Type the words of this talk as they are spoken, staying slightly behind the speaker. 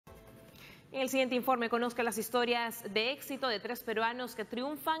En el siguiente informe conozca las historias de éxito de 3 peruanos que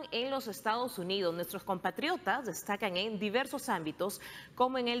triunfan en los Estados Unidos. Nuestros compatriotas destacan en diversos ámbitos,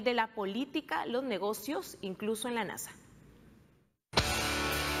 como en el de la política, los negocios, incluso en la NASA.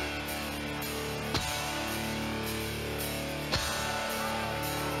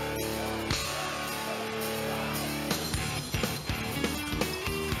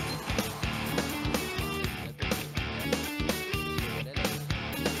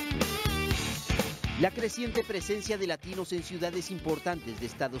 La creciente presencia de latinos en ciudades importantes de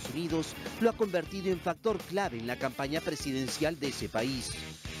Estados Unidos lo ha convertido en factor clave en la campaña presidencial de ese país.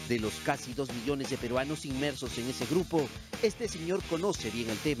 De los casi 2 millones de peruanos inmersos en ese grupo, este señor conoce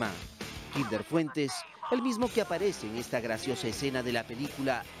bien el tema. Kilder Fuentes, el mismo que aparece en esta graciosa escena de la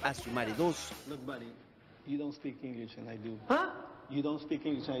película A su Mare 2. Look, buddy, you don't speak English and I do. Huh? You don't speak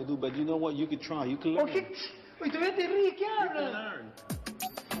English and I do, but you know what? You could try, you can learn. Okay. Oye, todavía te ríes, ¿qué hablas?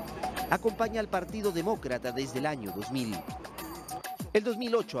 Acompaña al Partido Demócrata desde el año 2000. El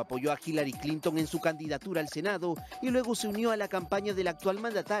 2008 apoyó a Hillary Clinton en su candidatura al Senado y luego se unió a la campaña del actual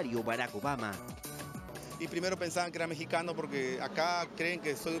mandatario Barack Obama. Y primero pensaban que era mexicano porque acá creen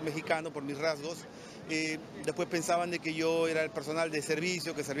que soy mexicano por mis rasgos. Después pensaban de que yo era el personal de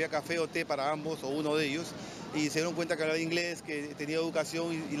servicio, que servía café o té para ambos o uno de ellos. Y se dieron cuenta que hablaba inglés, que tenía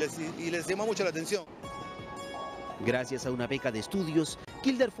educación y les llamó mucho la atención. Gracias a una beca de estudios,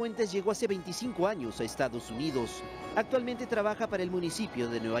 Kilder Fuentes llegó hace 25 años a Estados Unidos. Actualmente trabaja para el municipio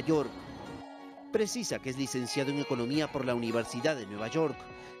de Nueva York. Precisa que es licenciado en Economía por la Universidad de Nueva York,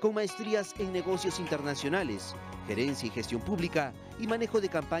 con maestrías en negocios internacionales, gerencia y gestión pública y manejo de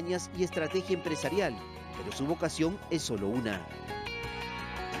campañas y estrategia empresarial, pero su vocación es solo una.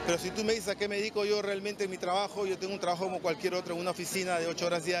 Pero si tú me dices a qué me dedico yo realmente en mi trabajo, yo tengo un trabajo como cualquier otro en una oficina de 8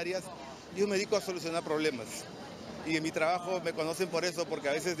 horas diarias, yo me dedico a solucionar problemas. Y en mi trabajo me conocen por eso, porque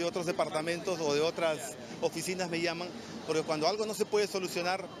a veces de otros departamentos o de otras oficinas me llaman, porque cuando algo no se puede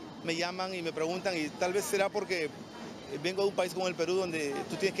solucionar, me llaman y me preguntan, y tal vez será porque vengo de un país como el Perú, donde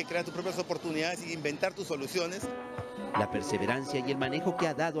tú tienes que crear tus propias oportunidades e inventar tus soluciones. La perseverancia y el manejo que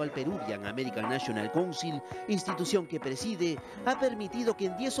ha dado al Peruvian American National Council, institución que preside, ha permitido que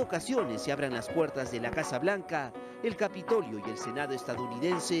en 10 ocasiones se abran las puertas de la Casa Blanca, el Capitolio y el Senado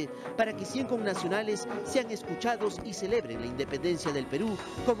estadounidense para que 100 connacionales sean escuchados y celebren la independencia del Perú,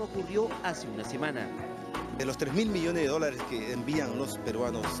 como ocurrió hace una semana. De los 3.000 millones de dólares que envían los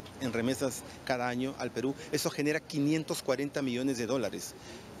peruanos en remesas cada año al Perú, eso genera 540 millones de dólares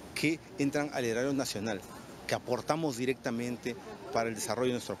que entran al erario nacional, que aportamos directamente para el desarrollo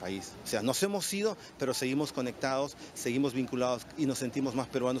de nuestro país. O sea, nos hemos ido, pero seguimos conectados, seguimos vinculados y nos sentimos más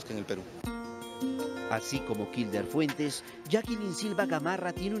peruanos que en el Perú. Así como Kilder Fuentes, Jacqueline Silva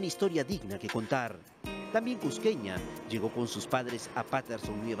Gamarra tiene una historia digna que contar. También cusqueña, llegó con sus padres a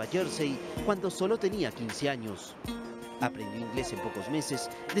Paterson, Nueva Jersey, cuando solo tenía 15 años. Aprendió inglés en pocos meses,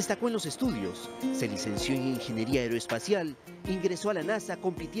 destacó en los estudios, se licenció en Ingeniería Aeroespacial, ingresó a la NASA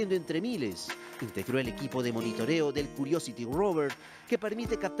compitiendo entre miles, integró el equipo de monitoreo del Curiosity Rover, que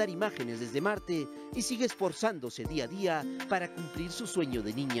permite captar imágenes desde Marte, y sigue esforzándose día a día para cumplir su sueño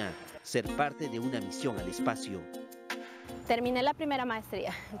de niña, ser parte de una misión al espacio. Terminé la primera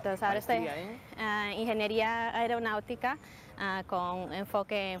maestría, entonces ahora estoy en Ingeniería Aeronáutica con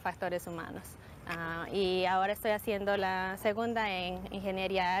enfoque en factores humanos. Y ahora estoy haciendo la segunda en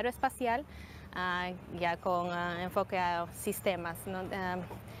Ingeniería Aeroespacial, ya con enfoque a sistemas,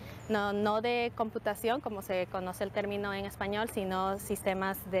 no de computación, como se conoce el término en español, sino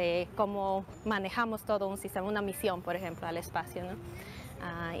sistemas de cómo manejamos todo un sistema, una misión, por ejemplo, al espacio, ¿no?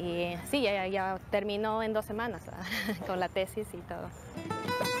 Y sí, ya terminó en 2 semanas con la tesis y todo.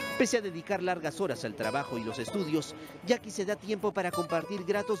 Pese a dedicar largas horas al trabajo y los estudios, Jackie se da tiempo para compartir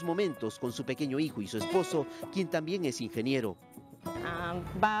gratos momentos con su pequeño hijo y su esposo, quien también es ingeniero.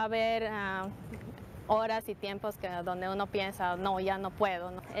 Va a haber horas y tiempos donde uno piensa, no, ya no puedo,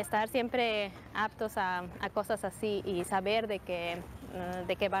 ¿no? Estar siempre aptos a cosas así y saber de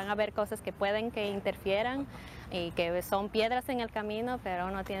que van a haber cosas que pueden que interfieran y que son piedras en el camino, pero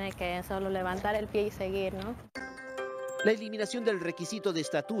uno tiene que solo levantar el pie y seguir, ¿no? La eliminación del requisito de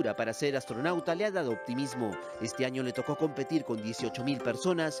estatura para ser astronauta le ha dado optimismo. Este año le tocó competir con 18.000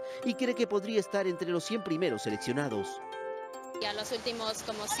 personas y cree que podría estar entre los 100 primeros seleccionados. Ya los últimos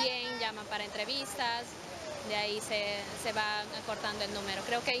como 100 llaman para entrevistas, de ahí se va acortando el número.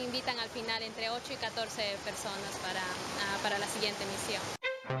 Creo que invitan al final entre 8 y 14 personas para la siguiente misión.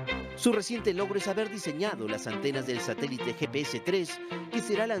 Su reciente logro es haber diseñado las antenas del satélite GPS-3, que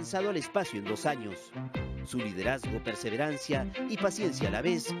será lanzado al espacio en 2 años. Su liderazgo, perseverancia y paciencia a la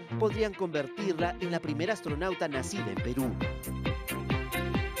vez podrían convertirla en la primera astronauta nacida en Perú.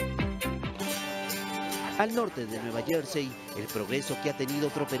 Al norte de Nueva Jersey, el progreso que ha tenido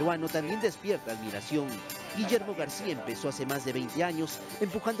otro peruano también despierta admiración. Guillermo García empezó hace más de 20 años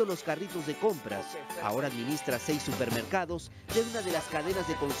empujando los carritos de compras. Ahora administra 6 supermercados de una de las cadenas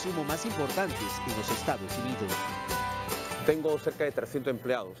de consumo más importantes en los Estados Unidos. Tengo cerca de 300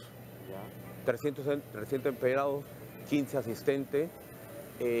 empleados. 300 empleados, 15 asistentes,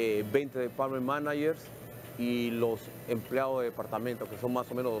 20 department managers y los empleados de departamento, que son más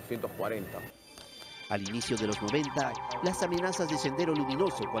o menos 240. Al inicio de los 90, las amenazas de Sendero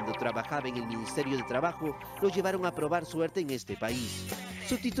Luminoso cuando trabajaba en el Ministerio de Trabajo lo llevaron a probar suerte en este país.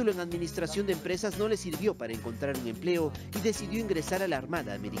 Su título en Administración de Empresas no le sirvió para encontrar un empleo y decidió ingresar a la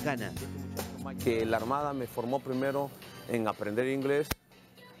Armada Americana. Que la Armada me formó primero en aprender inglés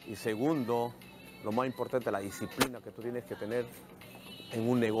y segundo, lo más importante, la disciplina que tú tienes que tener en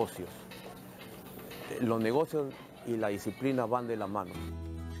un negocio. Los negocios y la disciplina van de la mano.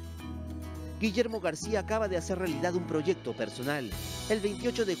 Guillermo García acaba de hacer realidad un proyecto personal. El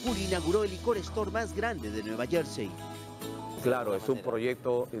 28 de julio inauguró el licor store más grande de Nueva Jersey. Claro, es un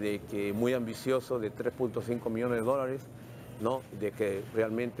proyecto muy ambicioso de 3.5 millones de dólares, ¿no? De que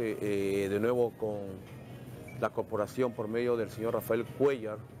realmente, de nuevo, con la corporación por medio del señor Rafael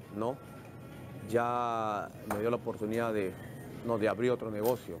Cuellar, ¿no? Ya me dio la oportunidad de abrir otro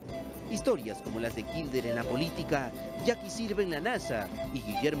negocio. Historias como las de Kilder en la política, Jackie Silva en la NASA y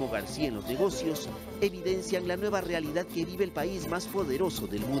Guillermo García en los negocios evidencian la nueva realidad que vive el país más poderoso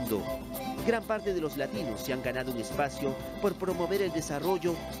del mundo. Gran parte de los latinos se han ganado un espacio por promover el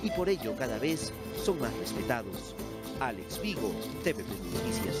desarrollo y por ello cada vez son más respetados. Alex Vigo, TVP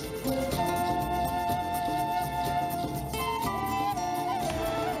Noticias.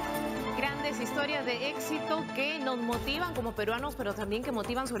 Historias de éxito que nos motivan como peruanos, pero también que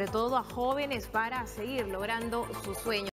motivan sobre todo a jóvenes para seguir logrando sus sueños.